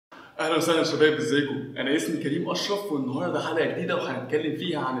اهلا وسهلا شباب، ازيكم؟ انا اسمي كريم اشرف، والنهارده حلقه جديده وهنتكلم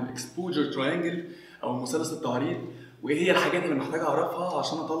فيها عن الاكسبوجر تراينجل او مثلث التعريض، وايه هي الحاجات اللي محتاج اعرفها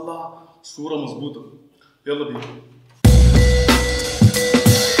عشان اطلع صوره مظبوطه. يلا بينا.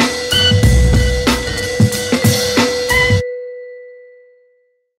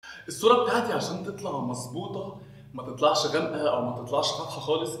 الصوره بتاعتي عشان تطلع مظبوطه، ما تطلعش غامقه او ما تطلعش فاتحه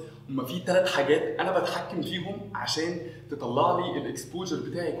خالص، هما في 3 حاجات انا بتحكم فيهم عشان تطلع لي الاكسبوجر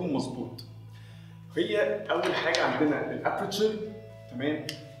بتاعي يكون مظبوط. هي اول حاجه عندنا الابرتشر، تمام،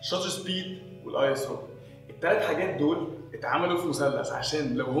 شاتر سبيد والاي اس او. الثلاث حاجات دول اتعملوا في مثلث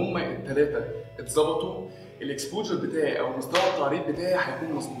عشان لو هما الثلاثه اتظبطوا الاكسبوجر بتاعي او مستوى التعريض بتاعي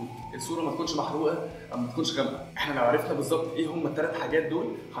هيكون مظبوط، الصوره ما تكونش محروقه او ما تكونش غامقه. احنا لو عرفنا بالظبط ايه هما الثلاث حاجات دول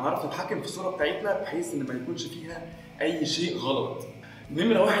هنعرف نتحكم في الصوره بتاعتنا بحيث ان ما يكونش فيها اي شيء غلط.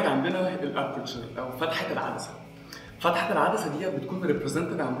 نمره واحد عندنا الابرتشر او فتحه العدسه. فتحه العدسه دي بتكون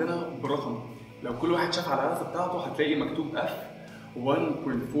ريبريزنتد عندنا برقم. لو كل واحد شاف على العدسه بتاعته هتلاقي مكتوب اف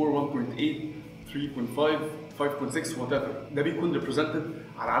 1.4 1.8 3.5 5.6 وات ايفر، ده بيكون ريبريزنتد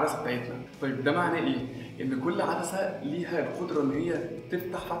على العدسه بتاعتنا. طيب ده معناه ايه؟ ان كل عدسه ليها القدره ان هي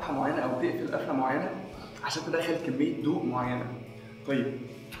تفتح فتحه معينه او تقفل قفله معينه عشان تدخل كميه ضوء معينه. طيب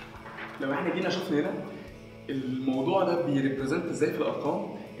لو احنا جينا شفنا هنا الموضوع ده بيريبريزنت ازاي في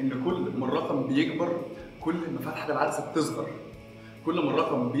الارقام، ان كل ما الرقم بيكبر كل ما فتحه العدسه بتصغر، كل ما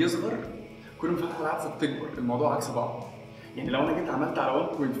الرقم بيصغر كل ما فتحه العدسه بتكبر. الموضوع عكس بعض. يعني لو انا جيت عملت على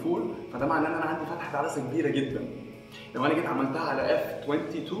 1.4 فده معناه ان انا عندي فتحه عدسه كبيره جدا. لو انا جيت عملتها على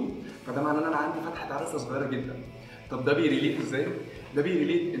F22 فده معناه ان انا عندي فتحه عدسه صغيره جدا. طب ده بيريليت ازاي؟ ده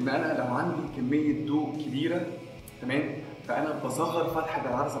بيريليت ان انا لو عندي كميه ضوء كبيره، تمام، فانا بصغر فتحه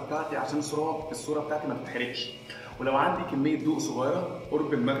العدسه بتاعتي عشان الصوره بتاعتي ما تتحرقش. ولو عندي كميه ضوء صغيره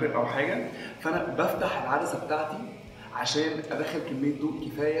قرب المغرب او حاجه فانا بفتح العدسه بتاعتي عشان ادخل كميه ضوء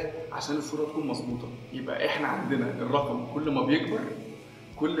كفايه عشان الصوره تكون مظبوطه. يبقى احنا عندنا الرقم كل ما بيكبر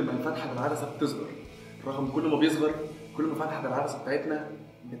كل ما فتحه العدسه بتصغر، الرقم كل ما بيصغر كل ما فتحه العدسه بتاعتنا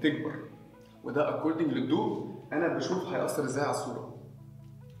بتكبر. وده اكوردنج للضوء انا بشوف هيأثر ازاي على الصوره.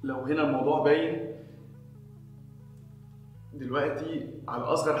 لو هنا الموضوع باين دلوقتي على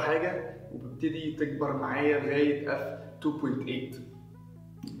اصغر حاجه وبتبتدي تكبر معايا لغايه f2.8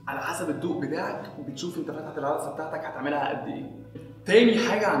 على حسب الضوء بتاعك، وبتشوف انت فتحه العدسه بتاعتك هتعملها قد ايه. تاني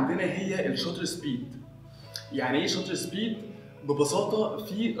حاجه عندنا هي الشاتر سبيد. يعني ايه شاتر سبيد؟ ببساطه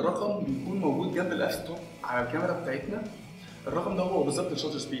في رقم بيكون موجود جنب الاف ستوب على الكاميرا بتاعتنا، الرقم ده هو بالظبط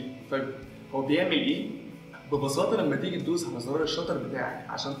الشاتر سبيد. طيب هو بيعمل ايه؟ ببساطه لما تيجي تدوس على زرار الشاتر بتاعك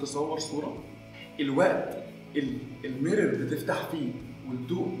عشان تصور صوره، الوقت الميرور بتفتح فيه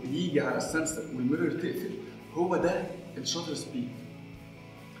والضوء بيجي على السنسر والميرور تقفل، هو ده الشاتر سبيد.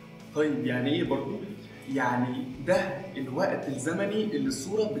 طيب يعني ايه برضه؟ يعني ده الوقت الزمني اللي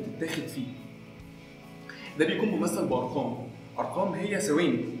الصورة بتتاخد فيه. ده بيكون ممثل بأرقام، أرقام هي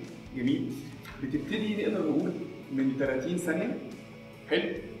ثواني، جميل؟ بتبتدي نقدر نقول من 30 ثانية، حلو؟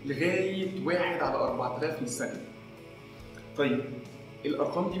 لغاية 1/4000 من الثانية. طيب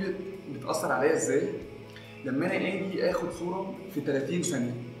الأرقام دي بتأثر عليا ازاي؟ لما أنا أجي آخد صورة في 30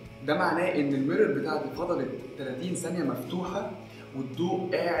 ثانية، ده معناه إن الميرور بتاعتي فضلت 30 ثانية مفتوحة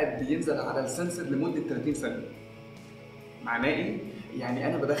والضوء قاعد بينزل على السنسر لمده 30 ثانيه. معناه ايه؟ يعني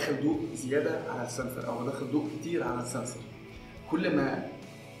انا بدخل ضوء زياده على السنسر او بدخل ضوء كتير على السنسر. كل ما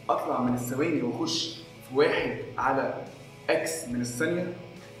اطلع من الثواني واخش في 1/X من الثانيه،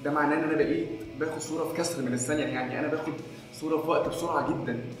 ده معناه ان انا بقيت باخد صوره في كسر من الثانيه، يعني انا باخد صوره في وقت بسرعه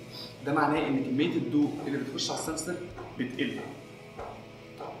جدا. ده معناه ان كميه الضوء اللي بتخش على السنسر بتقل.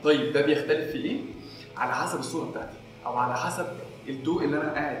 طيب ده بيختلف في ايه؟ على حسب الصوره بتاعتي او على حسب الضوء اللي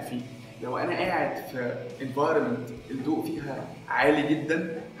انا قاعد فيه. لو انا قاعد في environment الضوء فيها عالي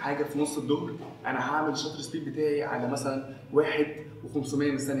جدا، حاجه في نص الظهر، انا هعمل الشاتر سبيد بتاعي على مثلا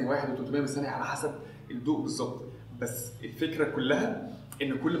 1/500 من الثانيه، 1/300 من الثانيه، على حسب الضوء بالظبط. بس الفكره كلها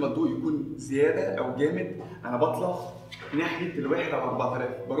ان كل ما الضوء يكون زياده او جامد انا بطلع ناحيه الواحد على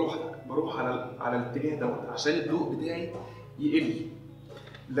 4000، بروح على الاتجاه دوت عشان الضوء بتاعي يقل.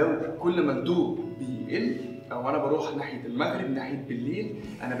 لو كل ما الضوء بيقل او انا بروح ناحيه المغرب ناحيه بالليل،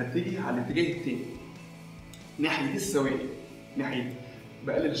 انا بتجه على الاتجاه التاني ناحيه الثواني، ناحيه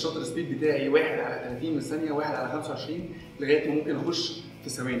بقلل الشاتر سبيد بتاعي 1/30 من الثانيه، 1/25 لغايه ما ممكن اخش في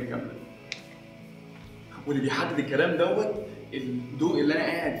ثواني كامله. واللي بيحدد الكلام دوت الضوء اللي انا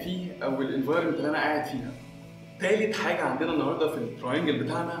قاعد فيه او الانفايرمنت اللي انا قاعد فيها. تالت حاجه عندنا النهارده في التراينجل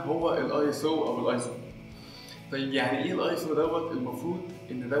بتاعنا هو الاي اس او او الايزو. طيب يعني ايه الايزو دوت؟ المفروض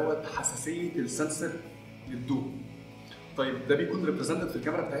ان دوت حساسيه السنسر للضوء. طيب ده بيكون ريبريزنتد في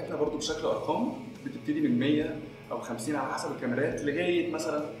الكاميرا بتاعتنا برضو بشكل ارقام، بتبتدي من 100 او 50 على حسب الكاميرات، لغايه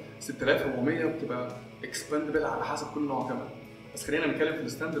مثلا 6400 بتبقى اكسباندبل على حسب كل نوع كاميرا. بس خلينا نتكلم في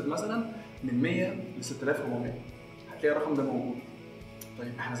الستاندرد مثلا من 100 ل 6400 هتلاقي الرقم ده موجود.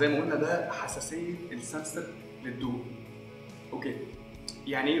 طيب احنا زي ما قلنا ده حساسيه السنسور للضوء. اوكي،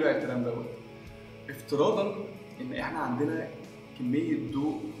 يعني ايه بقى الكلام دوت؟ افتراضا ان احنا عندنا كميه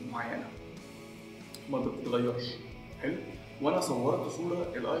ضوء معينه ما بتتغيرش، حلو، وانا صورت صوره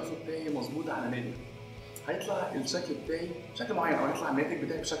الايزو بتاعي مظبوط على 100، هيطلع الشكل بتاعي بشكل معين او هيطلع الناتج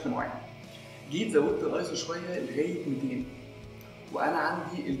بتاعي بشكل معين. جيت زودت الايزو شويه لغايه 200 وانا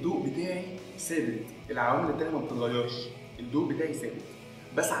عندي الضوء بتاعي ثابت، العوامل التانيه ما بتتغيرش، الضوء بتاعي ثابت،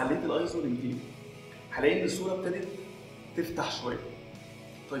 بس عليت الايزو ل 200 هلاقي ان الصوره ابتدت تفتح شويه.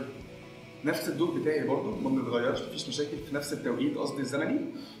 طيب نفس الضوء بتاعي برضو ما بيتغيرش، مفيش مشاكل في نفس التوقيت قصدي الزمني،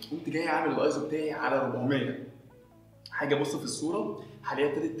 قمت جاي عامل الايزو بتاعي على 400، حاجه ابص في الصوره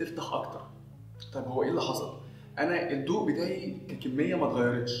هلاقيها ابتدت تفتح اكتر. طب هو ايه اللي حصل؟ انا الضوء بتاعي ككميه ما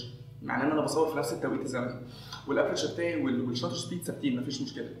اتغيرتش، معناه ان انا بصور في نفس التوقيت الزمني، والابرتشر بتاعي والشاتر سبيد ثابتين مفيش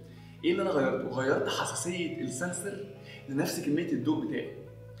مشكله. ايه اللي انا غيرته؟ غيرت حساسيه السنسور لنفس كميه الضوء بتاعي.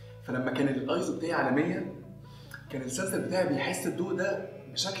 فلما كان الايزو بتاعي على 100 كان السنسور بتاعي بيحس الضوء ده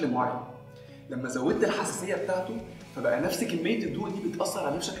بشكل معين. لما زودت الحساسيه بتاعته فبقى نفس كميه الضوء دي بتاثر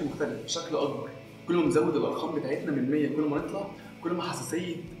عليه بشكل مختلف، بشكل اكبر. كل ما نزود الارقام بتاعتنا من 100 كل ما نطلع كل ما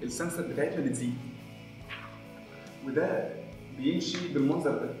حساسيه السنسور بتاعتنا بتزيد. وده بيمشي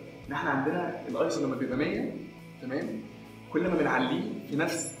بالمنظر ده، ان احنا عندنا الايزو لما بيبقى 100 تمام، كل ما بنعليه في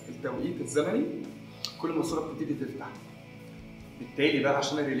نفس التوقيت الزمني كل ما الصوره بتبتدي تفتح. بالتالي بقى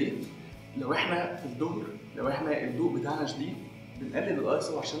عشان الريليت، لو احنا في الظهر لو احنا الضوء بتاعنا شديد بنقلل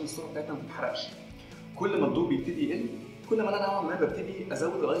الايزو عشان الصوره بتاعتنا ما تتحرقش. كل ما الضوء بيبتدي يقل كل ما انا نوعا ما ببتدي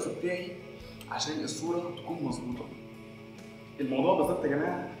ازود الايزو بتاعي عشان الصوره تكون مظبوطه. الموضوع بالظبط يا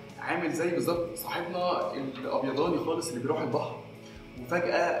جماعه عامل زي بالظبط صاحبنا الابيضاني خالص اللي بيروح البحر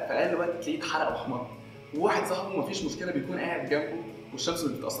وفجاه في اقل وقت تلاقيه اتحرق واحمر، وواحد صاحبه مفيش مشكله بيكون قاعد جنبه والشمس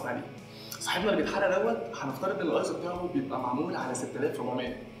اللي بتاثر عليه. صاحبنا اللي بيتحرق دوت هنفترض ان الايزو بتاعه بيبقى معمول على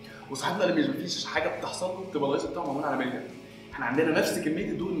 6400، وصاحبنا اللي مفيش حاجه بتحصل له بتبقى الايزو بتاعه معمول على 100. احنا عندنا نفس كميه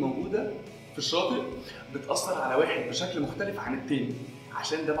الضوء الموجوده في الشاطئ بتاثر على واحد بشكل مختلف عن التاني،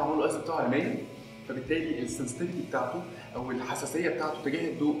 عشان ده معمول الايزو بتاعه على 100، فبالتالي السنسيتيفيتي بتاعته او الحساسيه بتاعته تجاه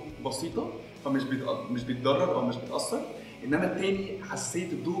الضوء بسيطه فمش بيتضرر او مش بيتاثر. انما التاني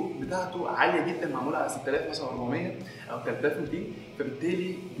حساسيه الضوء بتاعته عاليه جدا معموله على 6400 او 3200،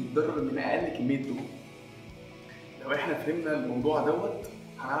 فبالتالي بيتضرر من اقل كميه ضوء. لو احنا فهمنا الموضوع دوت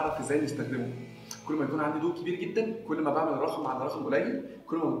هنعرف ازاي نستخدمه. كل ما يكون عندي ضوء كبير جدا كل ما بعمل الرقم على رقم قليل،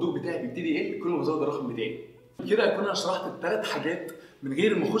 كل ما الضوء بتاعي بيبتدي يقل كل ما بزود الرقم بتاعي. كده اكون انا شرحت الثلاث حاجات من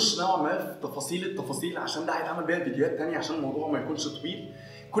غير ما اخش نوعا ما في تفاصيل التفاصيل، عشان ده هيتعمل بيها فيديوهات ثانيه عشان الموضوع ما يكونش طويل.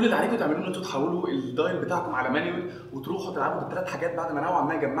 كل اللي عليكم تعملوه ان انتوا تحولوا الدايل بتاعكم على مانيوال وتروحوا تلعبوا بالثلاث حاجات بعد ما نوعا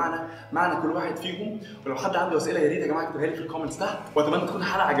ما جمعنا معنى كل واحد فيهم. ولو حد عنده اسئله يا ريت يا جماعه اكتبها لي في الكومنتس تحت، واتمنى تكون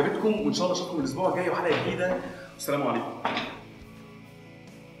الحلقه عجبتكم وان شاء الله اشوفكم الاسبوع الجاي وحلقه جديده. والسلام عليكم.